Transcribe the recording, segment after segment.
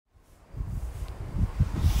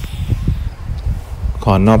ข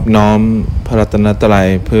อนอบน้อมพระรัตนตรัย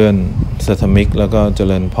เพื่อนสัทธมิกแล้วก็เจ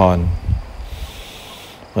ริญพร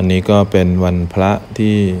วันนี้ก็เป็นวันพระ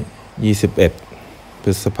ที่21พ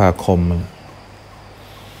ฤษภาคม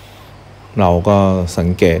เราก็สัง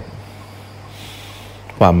เกต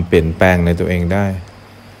ความเปลี่ยนแปลงในตัวเองได้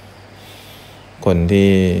คนที่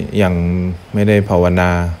ยังไม่ได้ภาวน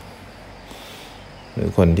าหรือ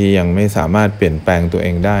คนที่ยังไม่สามารถเปลี่ยนแปลงตัวเอ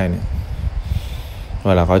งได้เนี่ยเ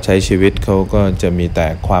วลาเขาใช้ชีวิตเขาก็จะมีแต่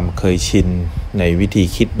ความเคยชินในวิธี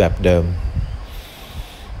คิดแบบเดิม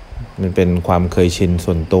มันเป็นความเคยชิน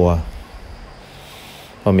ส่วนตัว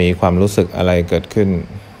พอมีความรู้สึกอะไรเกิดขึ้น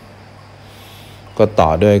ก็ต่อ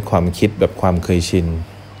ด้วยความคิดแบบความเคยชิน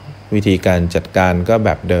วิธีการจัดการก็แบ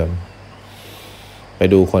บเดิมไป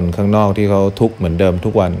ดูคนข้างนอกที่เขาทุกข์เหมือนเดิมทุ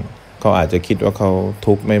กวันเขาอาจจะคิดว่าเขา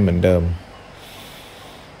ทุกข์ไม่เหมือนเดิม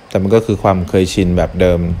แต่มันก็คือความเคยชินแบบเ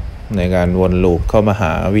ดิมในการวนลูปเข้ามาห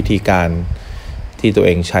าวิธีการที่ตัวเอ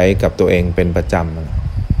งใช้กับตัวเองเป็นประจำ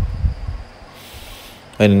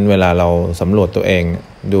เพราะฉะนั้นเวลาเราสำรวจตัวเอง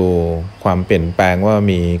ดูความเปลี่ยนแปลงว่า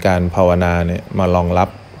มีการภาวนาเนี่ยมารองรับ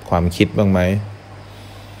ความคิดบ้างไหม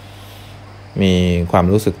มีความ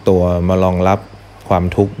รู้สึกตัวมารองรับความ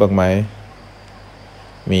ทุกข์บ้างไหม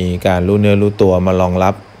มีการรู้เนื้อรู้ตัวมารองรั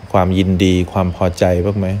บความยินดีความพอใจ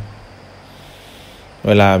บ้างไหมเ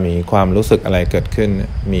วลามีความรู้สึกอะไรเกิดขึ้น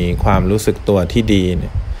มีความรู้สึกตัวที่ดีเนี่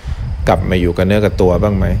ยกลับมาอยู่กับเนื้อกับตัวบ้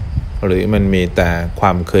างไหมหรือมันมีแต่คว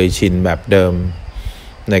ามเคยชินแบบเดิม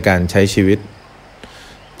ในการใช้ชีวิต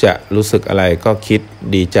จะรู้สึกอะไรก็คิด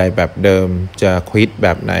ดีใจแบบเดิมจะคิดแบ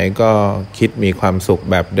บไหนก็คิดมีความสุข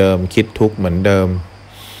แบบเดิมคิดทุกข์เหมือนเดิม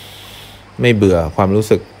ไม่เบื่อความรู้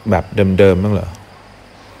สึกแบบเดิมๆบ้างเหรอ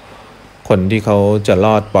คนที่เขาจะร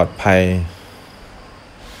อดปลอดภัย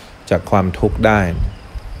จากความทุกข์ได้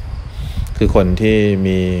คือคนที่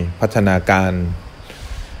มีพัฒนาการ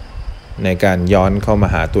ในการย้อนเข้ามา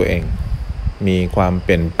หาตัวเองมีความเป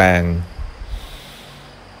ลี่ยนแปลง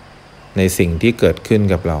ในสิ่งที่เกิดขึ้น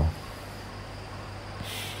กับเรา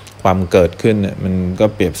ความเกิดขึ้นเนี่ยมันก็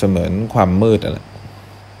เปรียบเสมือนความมืดอะไร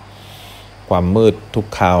ความมืดทุก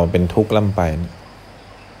คราวเป็นทุกข์ล่ำไป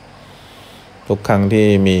ทุกครั้งที่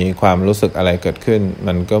มีความรู้สึกอะไรเกิดขึ้น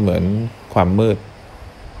มันก็เหมือนความมืด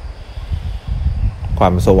ค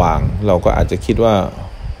วามสว่างเราก็อาจจะคิดว่า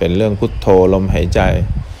เป็นเรื่องพุทโธลมหายใจ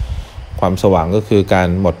ความสว่างก็คือการ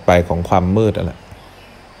หมดไปของความมืดนั่นแหละ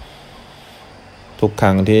ทุกค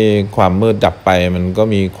รั้งที่ความมืดดับไปมันก็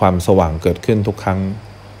มีความสว่างเกิดขึ้นทุกครั้ง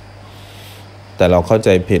แต่เราเข้าใจ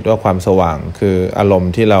ผิดว่าความสว่างคืออารม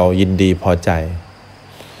ณ์ที่เรายินดีพอใจ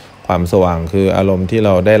ความสว่างคืออารมณ์ที่เร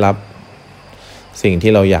าได้รับสิ่ง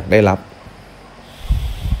ที่เราอยากได้รับ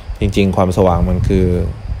จริงๆความสว่างมันคือ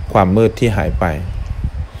ความมืดที่หายไป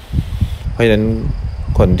เพราะฉะนั้น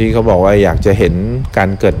คนที่เขาบอกว่าอยากจะเห็นการ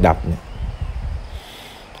เกิดดับเนี่ย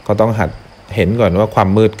เขาต้องหัดเห็นก่อนว่าความ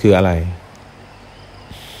มืดคืออะไร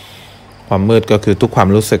ความมืดก็คือทุกความ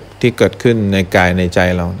รู้สึกที่เกิดขึ้นในกายในใจ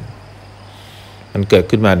เรามันเกิด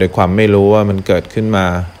ขึ้นมาโดยความไม่รู้ว่ามันเกิดขึ้นมา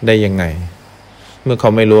ได้ยังไงเมื่อเข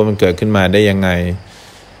าไม่รู้ว่ามันเกิดขึ้นมาได้ยังไง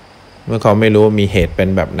เมื่อเขาไม่รู้ว่ามีเหตุเป็น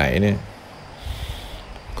แบบไหนเนี่ย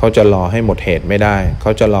เขาจะรอให้หมดเหตุไม่ได้เข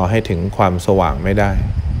าจะรอให้ถึงความสว่างไม่ได้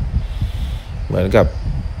เหมือนกับ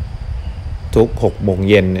ทุก6 โมง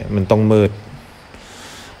เย็นเนี่ยมันต้องมืด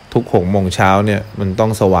ทุก6 โมงเช้าเนี่ยมันต้อ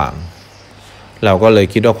งสว่างเราก็เลย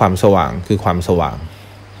คิดว่าความสว่างคือความสว่าง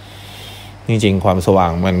จริงๆความสว่า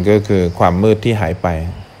งมันก็คือความมืดที่หายไป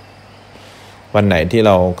วันไหนที่เ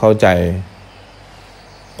ราเข้าใจ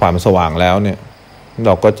ความสว่างแล้วเนี่ยเร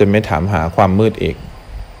าก็จะไม่ถามหาความมืดอีก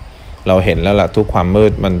เราเห็นแล้วล่ะทุกความมื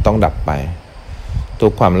ดมันต้องดับไปทุ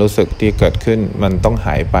กความรู้สึกที่เกิดขึ้นมันต้องห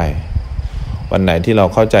ายไปวันไหนที่เรา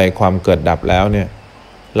เข้าใจความเกิดดับแล้วเนี่ย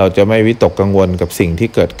เราจะไม่วิตกกังวลกับสิ่งที่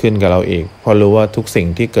เกิดขึ้นกับเราอีกเพราะรู้ว่าทุกสิ่ง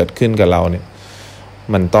ที่เกิดขึ้นกับเราเนี่ย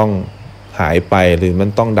มันต้องหายไปหรือมัน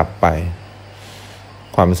ต้องดับไป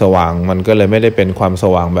ความสว่างมันก็เลยไม่ได้เป็นความส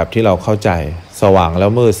ว่างแบบที่เราเข้าใจสว่างแล้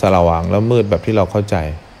วมืดสว่างแล้วมืดแบบที่เราเข้าใจ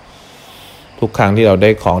ทุกครั้งที่เราได้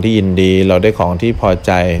ของที่ยินดีเราได้ของที่พอใ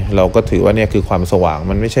จเราก็ถือว่าเนี่ยคือความสว่าง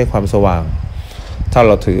มันไม่ใช่ความสว่างถ้าเ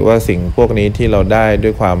ราถือว่าสิ่งพวกนี้ที่เราได้ด้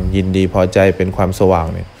วยความยินดีพอใจเป็นความสว่าง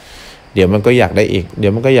เนี่ยเดี๋ยวมันก็อยากได้อีกเดี๋ย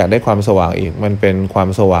วมันก็อยากได้ความสว่างอีกมันเป็นความ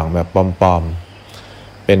สว่างแบบปลอม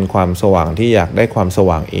ๆเป็นความสว่างที่อยากได้ความส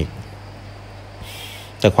ว่างอีก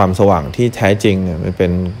แต่ความสว่างที่แท้จริงเนี่ยมันเป็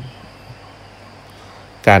น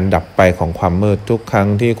การดับไปของความมืดทุกครั้ง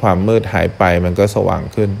ที่ความมืดหายไปมันก็สว่าง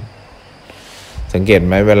ขึ้นสังเกตไ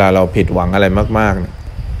หมเวลาเราผิดหวังอะไรมากๆเนี่ย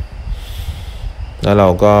แล้วเรา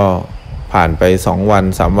ก็ผ่านไป2 วัน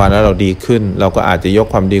3 วันแล้วเราดีขึ้นเราก็อาจจะยก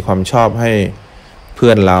ความดีความชอบให้เพื่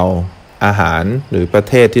อนเราอาหารหรือประ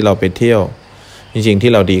เทศที่เราไปเที่ยว จริงๆ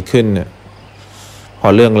ที่เราดีขึ้นเนี่ยพอ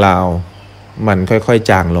เรื่องราวมันค่อยๆ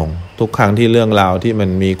จางลงทุกครั้งที่เรื่องราวที่มัน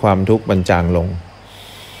มีความทุกข์มันจางลง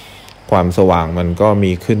ความสว่างมันก็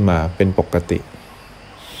มีขึ้นมาเป็นปกติ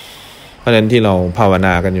เพราะฉะนั้นที่เราภาวน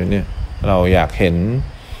ากันอยู่เนี่ยเราอยากเห็น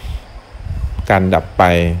การดับไป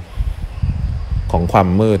ของความ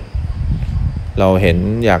มืดเรา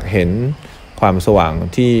อยากเห็นความสว่าง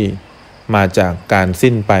ที่มาจากการ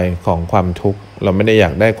สิ้นไปของความทุกข์เราไม่ได้อย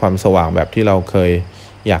ากได้ความสว่างแบบที่เราเคย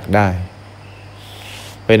อยากได้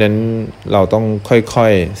เพราะนั้นเราต้องค่อ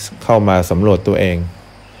ยๆเข้ามาสำรวจตัวเอง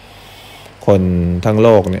คนทั้งโล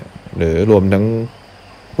กเนี่ยหรือรวมทั้ง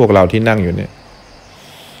พวกเราที่นั่งอยู่เนี่ย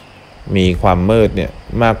มีความมืดเนี่ย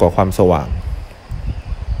มากกว่าความสว่าง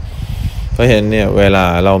เพราะฉะนั้นเนี่ยเวลา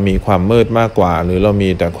เรามีความมืดมากกว่าหรือเรามี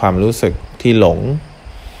แต่ความรู้สึกที่หลง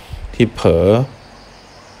ที่เผลอ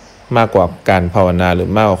มากกว่าการภาวนาหรือ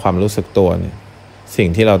มากกว่าความรู้สึกตัวเนี่ยสิ่ง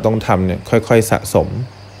ที่เราต้องทำเนี่ยค่อยๆสะสม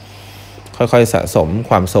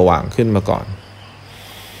ความสว่างขึ้นมาก่อน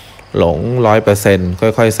หลง 100% ค่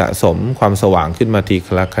อยๆสะสมความสว่างขึ้นมาที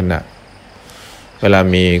ละขณะเวลา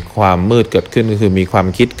มีความมืดเกิดขึ้นก็คือมีความ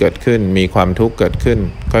คิดเกิดขึ้นมีความทุกข์เกิดขึ้น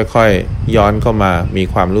ค่อยๆย้อนเข้ามามี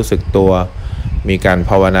ความรู้สึกตัวมีการ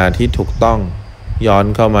ภาวนาที่ถูกต้องย้อน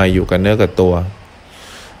เข้ามาอยู่กับเนื้อกับตัว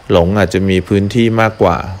หลงอาจจะมีพื้นที่มากก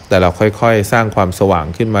ว่าแต่เราค่อยๆสร้างความสว่าง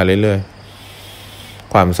ขึ้นมาเรื่อย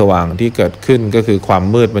ๆความสว่างที่เกิดขึ้นก็คือความ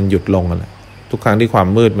มืดมันหยุดลงนะทุกครั้งที่ความ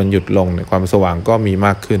มืดมันหยุดลงเนี่ยความสว่างก็มีม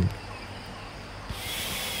ากขึ้น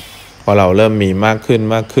พอเราเริ่มมีมากขึ้น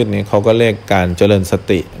เนี่ยเขาก็เรียกการเจริญส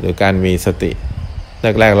ติหรือการมีสติ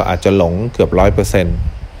แรกๆเราอาจจะหลงเกือบ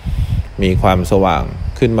 100% มีความสว่าง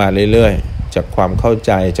ขึ้นมาเรื่อยๆจากความเข้าใ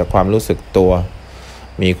จจากความรู้สึกตัว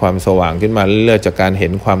มีความสว่างขึ้นมาเรื่อยๆจากการเห็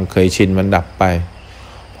นความเคยชินมันดับไป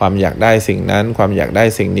ความอยากได้สิ่งนั้นความอยากได้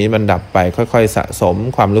สิ่งนี้มันดับไปค่อยๆสะสม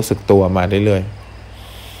ความรู้สึกตัวมาเรื่อย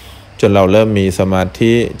ๆจนเราเริ่มมีสมา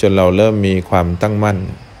ธิจนเราเริ่มมีความตั้งมั่น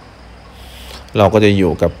เราก็จะอ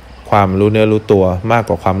ยู่กับความรู้เนื้อรู้ตัวมาก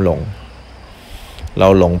กว่าความหลงเรา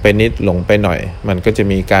หลงไปนิดหลงไปหน่อยมันก็จะ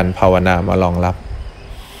มีการภาวนามารองรับ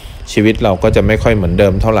ชีวิตเราก็จะไม่ค่อยเหมือนเดิ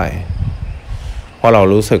มเท่าไหร่เพราะเรา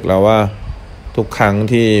รู้สึกแล้วว่าทุกครั้ง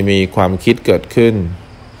ที่มีความคิดเกิดขึ้น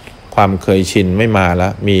ความเคยชินไม่มาแล้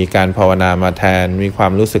วมีการภาวนามาแทนมีควา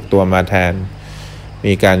มรู้สึกตัวมาแทน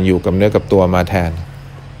มีการอยู่กับเนื้อกับตัวมาแทน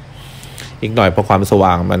อีกหน่อยพอความส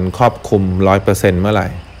ว่างมันครอบคลุม 100% เมื่อไหร่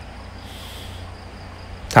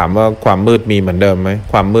ถามว่าความมืดมีเหมือนเดิมไหม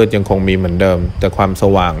ความมืดยังคงมีเหมือนเดิมแต่ความส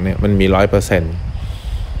ว่างเนี่ยมันมี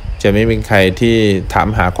 100% จะไม่มีใครที่ถาม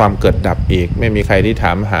หาความเกิดดับอีกไม่มีใครที่ถ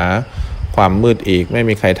ามหาความมืดอีกไม่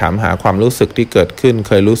มีใครถามหาความรู้สึกที่เกิดขึ้นเ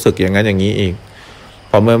คยรู้สึกอย่างนั้นอย่างนี้อีก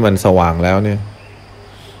พอเมื่อมันสว่างแล้วเนี่ย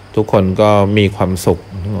ทุกคนก็มีความสุข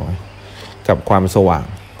กับความส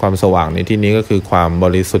ว่างในที่นี้ก็คือความบ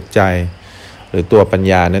ริสุทธิ์ใจหรือตัวปัญ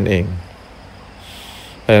ญานั่นเอง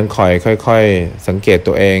เพราะฉะนั้นค่อยๆสังเกต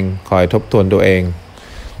ตัวเองคอยทบทวนตัวเอง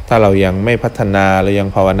ถ้าเรายังไม่พัฒนาเรายัง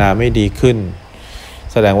ภาวนาไม่ดีขึ้น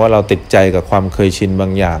แสดงว่าเราติดใจกับความเคยชินบา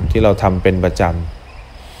งอย่างที่เราทำเป็นประจ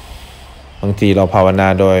ำบางทีเราภาวนา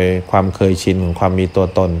โดยความเคยชินของความมีตัว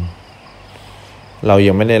ตนเรา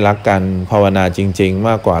ยังไม่ได้รักการภาวนาจริงๆม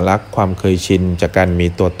ากกว่ารักความเคยชินจากการมี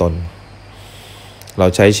ตัวตนเรา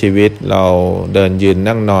ใช้ชีวิตเราเดินยืน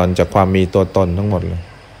นั่งนอนจากความมีตัวตนทั้งหมดเลย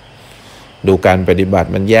ดูการปฏิบัติ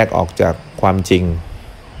มันแยกออกจากความจริง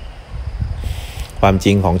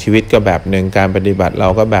ของชีวิตก็แบบหนึ่งการปฏิบัติเรา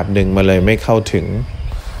ก็แบบหนึ่งมาเลยไม่เข้า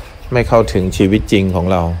ถึงชีวิตจริงของ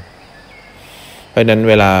เราเพราะนั้น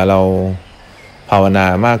เวลาเราภาวนา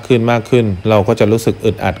มากขึ้นเราก็จะรู้สึก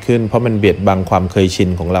อึดอัดขึ้นเพราะมันเบียดบังความเคยชิน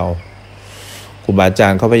ของเราครูบาอาจา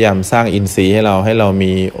รย์เขาพยายามสร้างอินทรีย์ให้เรา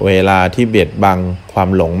มีเวลาที่เบียดบังความ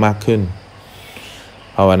หลงมากขึ้น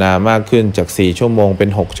ภาวนามากขึ้นจาก4ชั่วโมงเป็น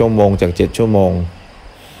6ชั่วโมงจาก7ชั่วโมง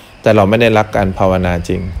แต่เราไม่ได้รักการภาวนา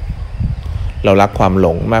จริงเรารักความหล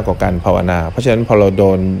งมากกว่าการภาวนาเพราะฉะนั้นพอเราโด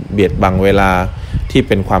นเบียดบังเวลาที่เ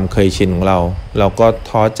ป็นความเคยชินของเราก็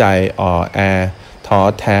ท้อใจอ่อแอท้อ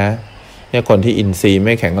แท้เนี่ยคนที่อินทรีย์ไ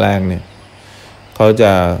ม่แข็งแรงเนี่ยเขาจ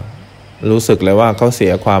ะรู้สึกเลยว่าเขาเสี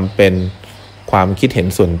ยความเป็นความคิดเห็น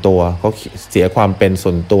ส่วนตัวเขาเสียความเป็นส่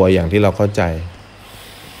วนตัวอย่างที่เราเข้าใจ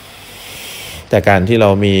แต่การที่เรา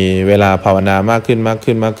มีเวลาภาวนามากขึ้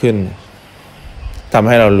นทำใ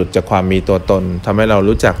ห้เราหลุดจากความมีตัวตนทำให้เรา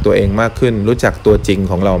รู้จักตัวเองมากขึ้นรู้จักตัวจริง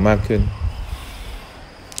ของเรามากขึ้น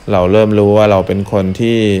เราเริ่มรู้ว่าเราเป็นคน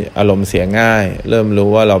ที่อารมณ์เสียง่ายเริ่มรู้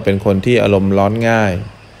ว่าเราเป็นคนที่อารมณ์ร้อนง่าย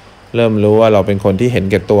เริ่มรู้ว่าเราเป็นคนที่เห็น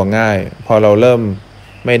แก่ตัวง่ายพอเราเริ่ม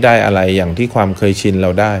ไม่ได้อะไรอย่างที่ความเคยชินเรา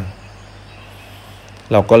ได้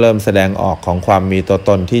เราก็เริ่มแสดงออกของความมีตัวต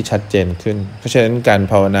นที่ชัดเจนขึ้นเพราะฉะนั้นการ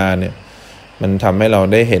ภาวนาเนี่ย มันทำให้เรา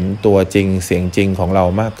ได้เห็นตัวจริงเสียงจริงของเรา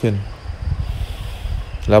มากขึ้น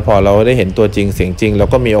แล้วพอเราได้เห็นตัวจริงเสียงจริงเรา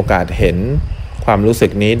ก็มีโอกาสเห็นความรู้สึ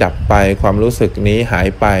กนี้ดับไปความรู้สึกนี้หาย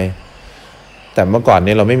ไปแต่เมื่อก่อน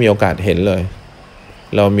นี้เราไม่มีโอกาสเห็นเลย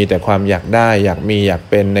เรามีแต่ความอยากได้อยากมีอยาก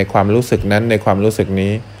เป็นในความรู้สึกนั้นในความรู้สึก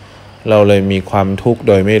นี้เราเลยมีความทุกข์โ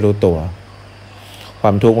ดยไม่รู้ตัวคว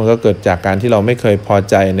ามทุกข์มันก็เกิดจากการที่เราไม่เคยพอ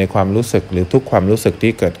ใจในความรู้สึกหรือทุกความรู้สึก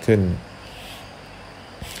ที่เกิดขึ้น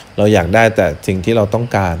เราอยากได้แต่สิ่งที่เราต้อง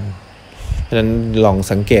การเพราะฉะนั้นลอง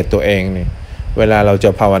สังเกตตัวเองนี่เวลาเราจะ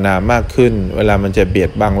ภาวนามากขึ้นเวลามันจะเบีย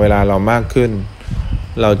ดบังเวลาเรามากขึ้น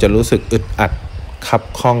เราจะรู้สึกอึดอัดคับ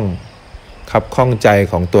ข้องใจ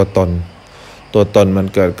ของตัวตนมัน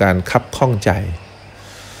เกิดการคับข้องใจ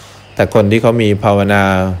แต่คนที่เขามีภาวนา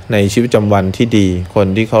ในชีวิตประจำวันที่ดีคน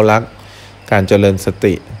ที่เขารักการเจริญส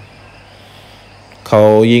ติเขา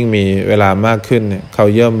ยิ่งมีเวลามากขึ้นเนี่ยเขา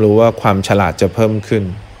ย่อมรู้ว่าความฉลาดจะเพิ่มขึ้น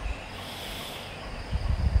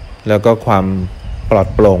แล้วก็ความปลอด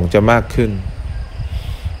โปร่งจะมากขึ้น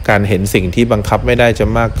การเห็นสิ่งที่บังคับไม่ได้จะ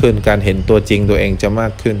มากขึ้นการเห็นตัวจริงตัวเองจะมา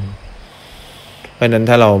กขึ้นเพราะนั้น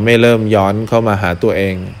ถ้าเราไม่เริ่มย้อนเข้ามาหาตัวเอ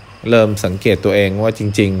งเริ่มสังเกตตัวเองว่าจ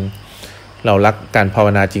ริงๆเรารักการภาว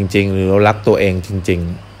นาจริงๆหรือเรารักตัวเองจริง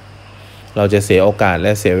ๆเราจะเสียโอกาสแล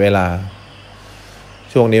ะเสียเวลา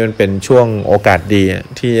ช่วงนี้มันเป็นช่วงโอกาสดี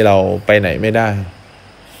ที่เราไปไหนไม่ได้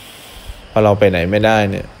พอเราไปไหนไม่ได้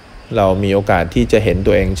เนี่ยเรามีโอกาสที่จะเห็น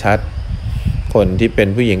ตัวเองชัดคนที่เป็น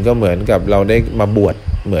ผู้หญิงก็เหมือนกับเราได้มาบวช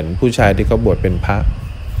เหมือนผู้ชายที่เขาบวชเป็นพระ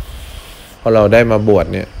พอเราได้มาบวช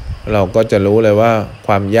เนี่ยเราก็จะรู้เลยว่าค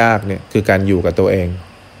วามยากเนี่ยคือการอยู่กับตัวเอง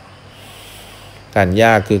การย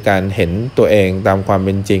ากคือการเห็นตัวเองตามความเ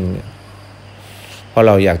ป็นจริงเพราะเ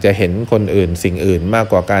ราอยากจะเห็นคนอื่นสิ่งอื่นมาก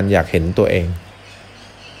กว่าการอยากเห็นตัวเอง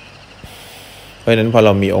เพราะฉะนั้นพอเร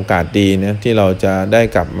ามีโอกาสดีเนี่ยที่เราจะได้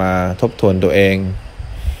กลับมาทบทวนตัวเอง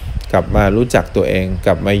กลับมารู้จักตัวเองก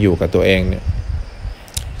ลับมาอยู่กับตัวเองเนี่ย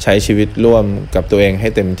ใช้ชีวิตร่วมกับตัวเองให้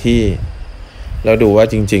เต็มที่แล้วดูว่า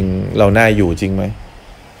จริงๆเราน่าอยู่จริงไหม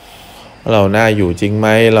เราน่าอยู่จริงไหม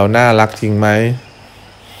เราน่ารักจริงไหม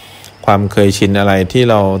ความเคยชินอะไรที่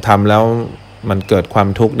เราทำแล้วมันเกิดความ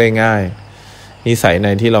ทุกข์ได้ง่ายนิสัยไหน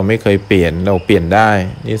ที่เราไม่เคยเปลี่ยนเราเปลี่ยนได้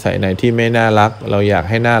นิสัยไหนที่ไม่น่ารักเราอยาก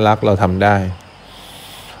ให้น่ารักเราทำได้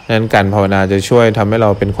ดังนั้นการภาวนาจะช่วยทำให้เรา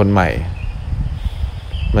เป็นคนใหม่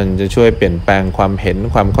มันจะช่วยเปลี่ยนแปลงความเห็น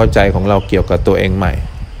ความเข้าใจของเราเกี่ยวกับตัวเองใหม่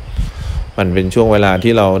มันเป็นช่วงเวลา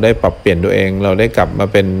ที่เราได้ปรับเปลี่ยนตัวเองเราได้กลับมา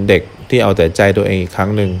เป็นเด็กที่เอาแต่ใจตัวเองอีกครั้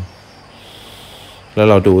งหนึ่งแล้ว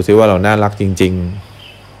เราดูซิว่าเราน่ารักจริง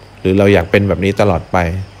ๆหรือเราอยากเป็นแบบนี้ตลอดไป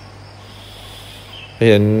เพราะฉ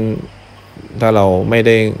ะนั้นถ้าเราไม่ไ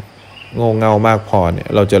ด้โง่เง่ามากพอเนี่ย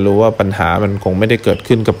เราจะรู้ว่าปัญหามันคงไม่ได้เกิด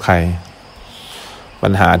ขึ้นกับใครปั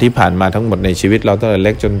ญหาที่ผ่านมาทั้งหมดในชีวิตเราตั้งแต่เ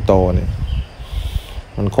ล็กจนโตเนี่ย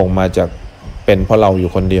มันคงมาจากเป็นเพราะเราอยู่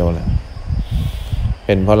คนเดียวแหละเ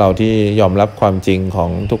ป็นเพราะเราที่ยอมรับความจริงของ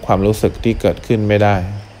ทุกความรู้สึกที่เกิดขึ้นไม่ได้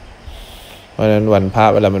เพราะฉะนั้นวันพระ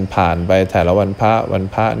เวลามันผ่านไปแต่ละวันพ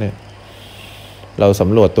ระเนี่ยเราส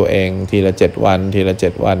ำรวจตัวเองทีละ7 วันทีละ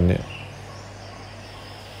7 วันเนี่ย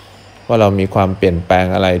ว่าเรามีความเปลี่ยนแปลง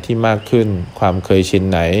อะไรที่มากขึ้นความเคยชิน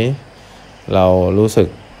ไหนเรารู้สึก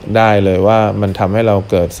ได้เลยว่ามันทำให้เรา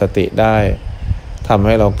เกิดสติได้ทำใ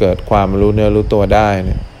ห้เราเกิดความรู้เนื้อรู้ตัวได้เ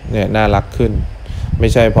นี่ยน่ารักขึ้นไม่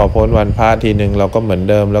ใช่พอพ้นวันพระทีนึงเราก็เหมือน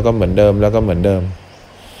เดิมแล้วก็เหมือนเดิมแล้วก็เหมือนเดิม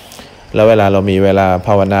แล้วเวลาเรามีเวลาภ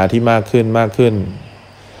าวนาที่มากขึ้น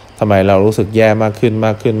ทำไมเรารู้สึกแย่มากขึ้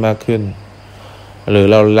นหรือ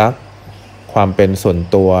เรารักความเป็นส่วน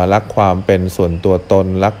ตัวรักความเป็นส่วนตัวตน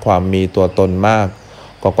รักความมีตัวตนมาก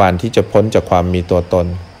กว่าการที่จะพ้นจากความมีตัวตน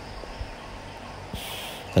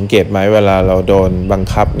สังเกตไหมเวลาเราโดนบัง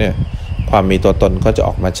คับเนี่ยความมีตัวตนก็จะอ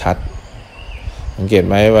อกมาชัดสังเกต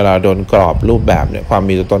ไหมเวลาโดนกรอบรูปแบบเนี่ยความ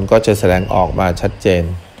มีตัวตนก็จะแสดงออกมาชัดเจน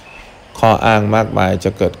ข้ออ้างมากมายจะ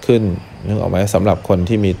เกิดขึ้นนึกออกไหมสำหรับคน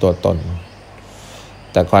ที่มีตัวตน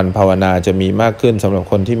แต่การภาวนาจะมีมากขึ้นสำหรับ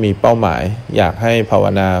คนที่มีเป้าหมายอยากให้ภาว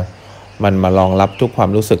นามันมารองรับทุกความ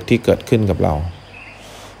รู้สึกที่เกิดขึ้นกับเรา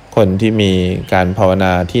คนที่มีการภาวน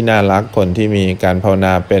าที่น่ารักคนที่มีการภาวน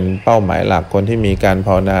าเป็นเป้าหมายหลักคนที่มีการภ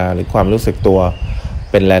าวนาหรือความรู้สึกตัว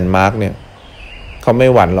เป็นแลนด์มาร์กเนี่ยเขาไม่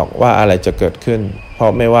หวั่นหรอกว่าอะไรจะเกิดขึ้นเพรา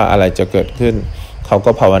ะไม่ว่าอะไรจะเกิดขึ้นเขา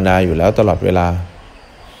ก็ภาวนาอยู่แล้วตลอดเวลา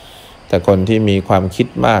แต่คนที่มีความคิด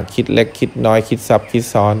มากคิดเล็กคิดน้อยคิดซับคิด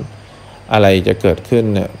ซ้อนอะไรจะเกิดขึ้น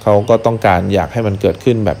เนี่ยเขาก็ต้องการอยากให้มันเกิด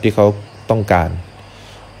ขึ้นแบบที่เขาต้องการ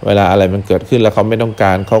เวลาอะไรมันเกิดขึ้นแล้วเขาไม่ต้องก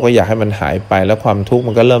ารเขาก็อยากให้มันหายไปแล้วความทุกข์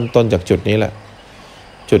มันก็เริ่มต้นจากจุดนี้แหละ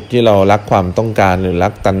จุดที่เรารักความต้องการหรือรั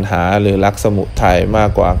กตัณหาหรือรักสมุทัยมาก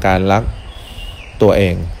กว่าการรักตัวเอ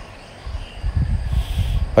ง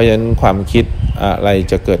เพราะฉะนั้นความคิดอะไร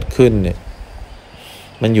จะเกิดขึ้นเนี่ย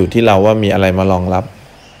มันอยู่ที่เราว่ามีอะไรมารองรับ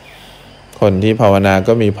คนที่ภาวนา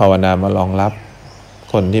ก็มีภาวนามารองรับ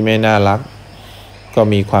คนที่ไม่น่ารักก็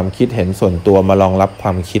มีความคิดเห็นส่วนตัวมารองรับคว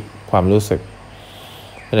ามคิดความรู้สึก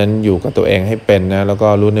เพราะฉะนั้นอยู่กับตัวเองให้เป็นนะแล้วก็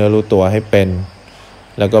รู้เนื้อรู้ตัวให้เป็น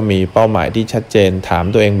แล้วก็มีเป้าหมายที่ชัดเจนถาม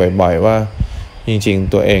ตัวเองบ่อยๆว่าจริง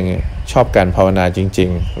ๆตัวเองชอบการภาวนาจริง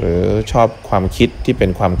ๆหรือชอบความคิดที่เป็น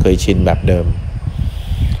ความเคยชินแบบเดิม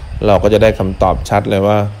เราก็จะได้คำตอบชัดเลย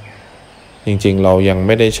ว่าจริงๆเรายังไ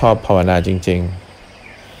ม่ได้ชอบภาวนาจริง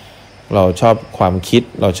ๆเราชอบความคิด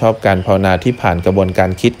เราชอบการภาวนาที่ผ่านกระบวนกา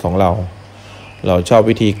รคิดของเราชอบ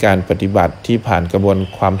วิธีการปฏิบัติที่ผ่านกระบวน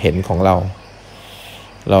ความเห็นของเรา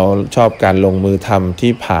ชอบการลงมือทำ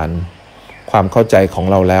ที่ผ่านความเข้าใจของ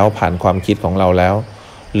เราแล้วผ่านความคิดของเราแล้ว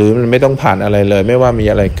หรือมันไม่ต้องผ่านอะไรเลยไม่ว่ามี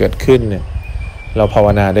อะไรเกิดขึ้นเนี่ยเราภาว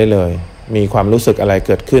นาได้เลยมีความรู้สึกอะไรเ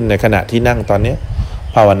กิดขึ้นในขณะที่นั่งตอนนี้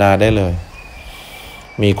ภาวนาได้เลย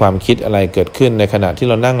มีความคิดอะไรเกิดขึ้นในขณะที่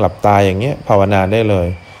เรานั่งหลับตาอย่างเงี้ยภาวนาได้เลย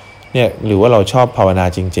เนี่ยหรือว่าเราชอบภาวนา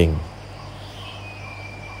จริง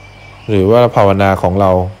ๆหรือว่าภาวนาของเร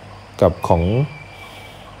ากับของ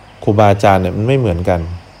ครูบาอาจารย์เนี่ยมันไม่เหมือนกัน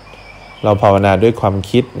เราภาวนาด้วยความ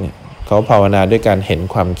คิดเนี่ยเขาภาวนาด้วยการเห็น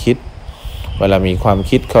ความคิดเวลามีความ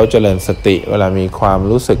คิดเขาเจริญสติเวลามีความ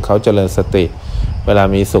รู้สึกเขาเจริญสติเวลา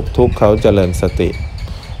มีสุขทุกข์เขาเจริญสติ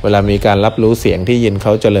เวลามีการรับรู้เสียงที่ยินเข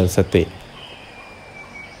าเจริญสติ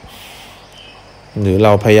หรือเร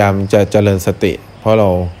าพยายามจะเจริญสติเพราะเรา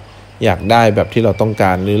อยากได้แบบที่เราต้องก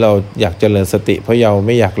ารหรือเราอยากเจริญสติเพราะเราไ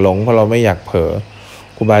ม่อยากหลงเพราะเราไม่อยากเผลอ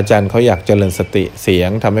ครูบาอาจารย์เขาอยากเจริญสติเสียง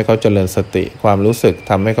ทำให้เขาเจริญสติความรู้สึก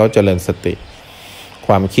ทำให้เขาเจริญสติค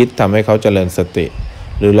วามคิดทำให้เขาเจริญสติ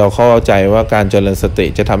หรือเราเข้าใจว่าการเจริญสติ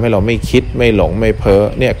จะทำให้เราไม่คิดไม่หลงไม่เพ้อ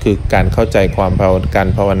เนี่ยคือการเข้าใจการ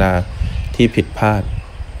ภาวนาที่ผิดพลาด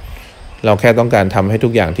เราแค่ต้องการทำให้ทุ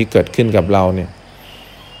กอย่างที่เกิดขึ้นกับเราเนี่ย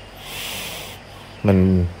มัน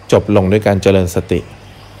จบลงด้วยการเจริญสติ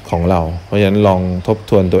ของเราเพราะฉะนั้นลองทบ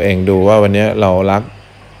ทวนตัวเองดูว่าวันนี้เรารัก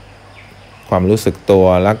ความรู้สึกตัว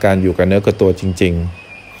รักการอยู่กับเนื้อกับตัวจริง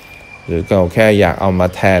ๆหรือเราแค่อยากเอามา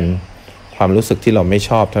แทนความรู้สึกที่เราไม่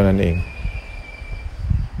ชอบเท่านั้นเอง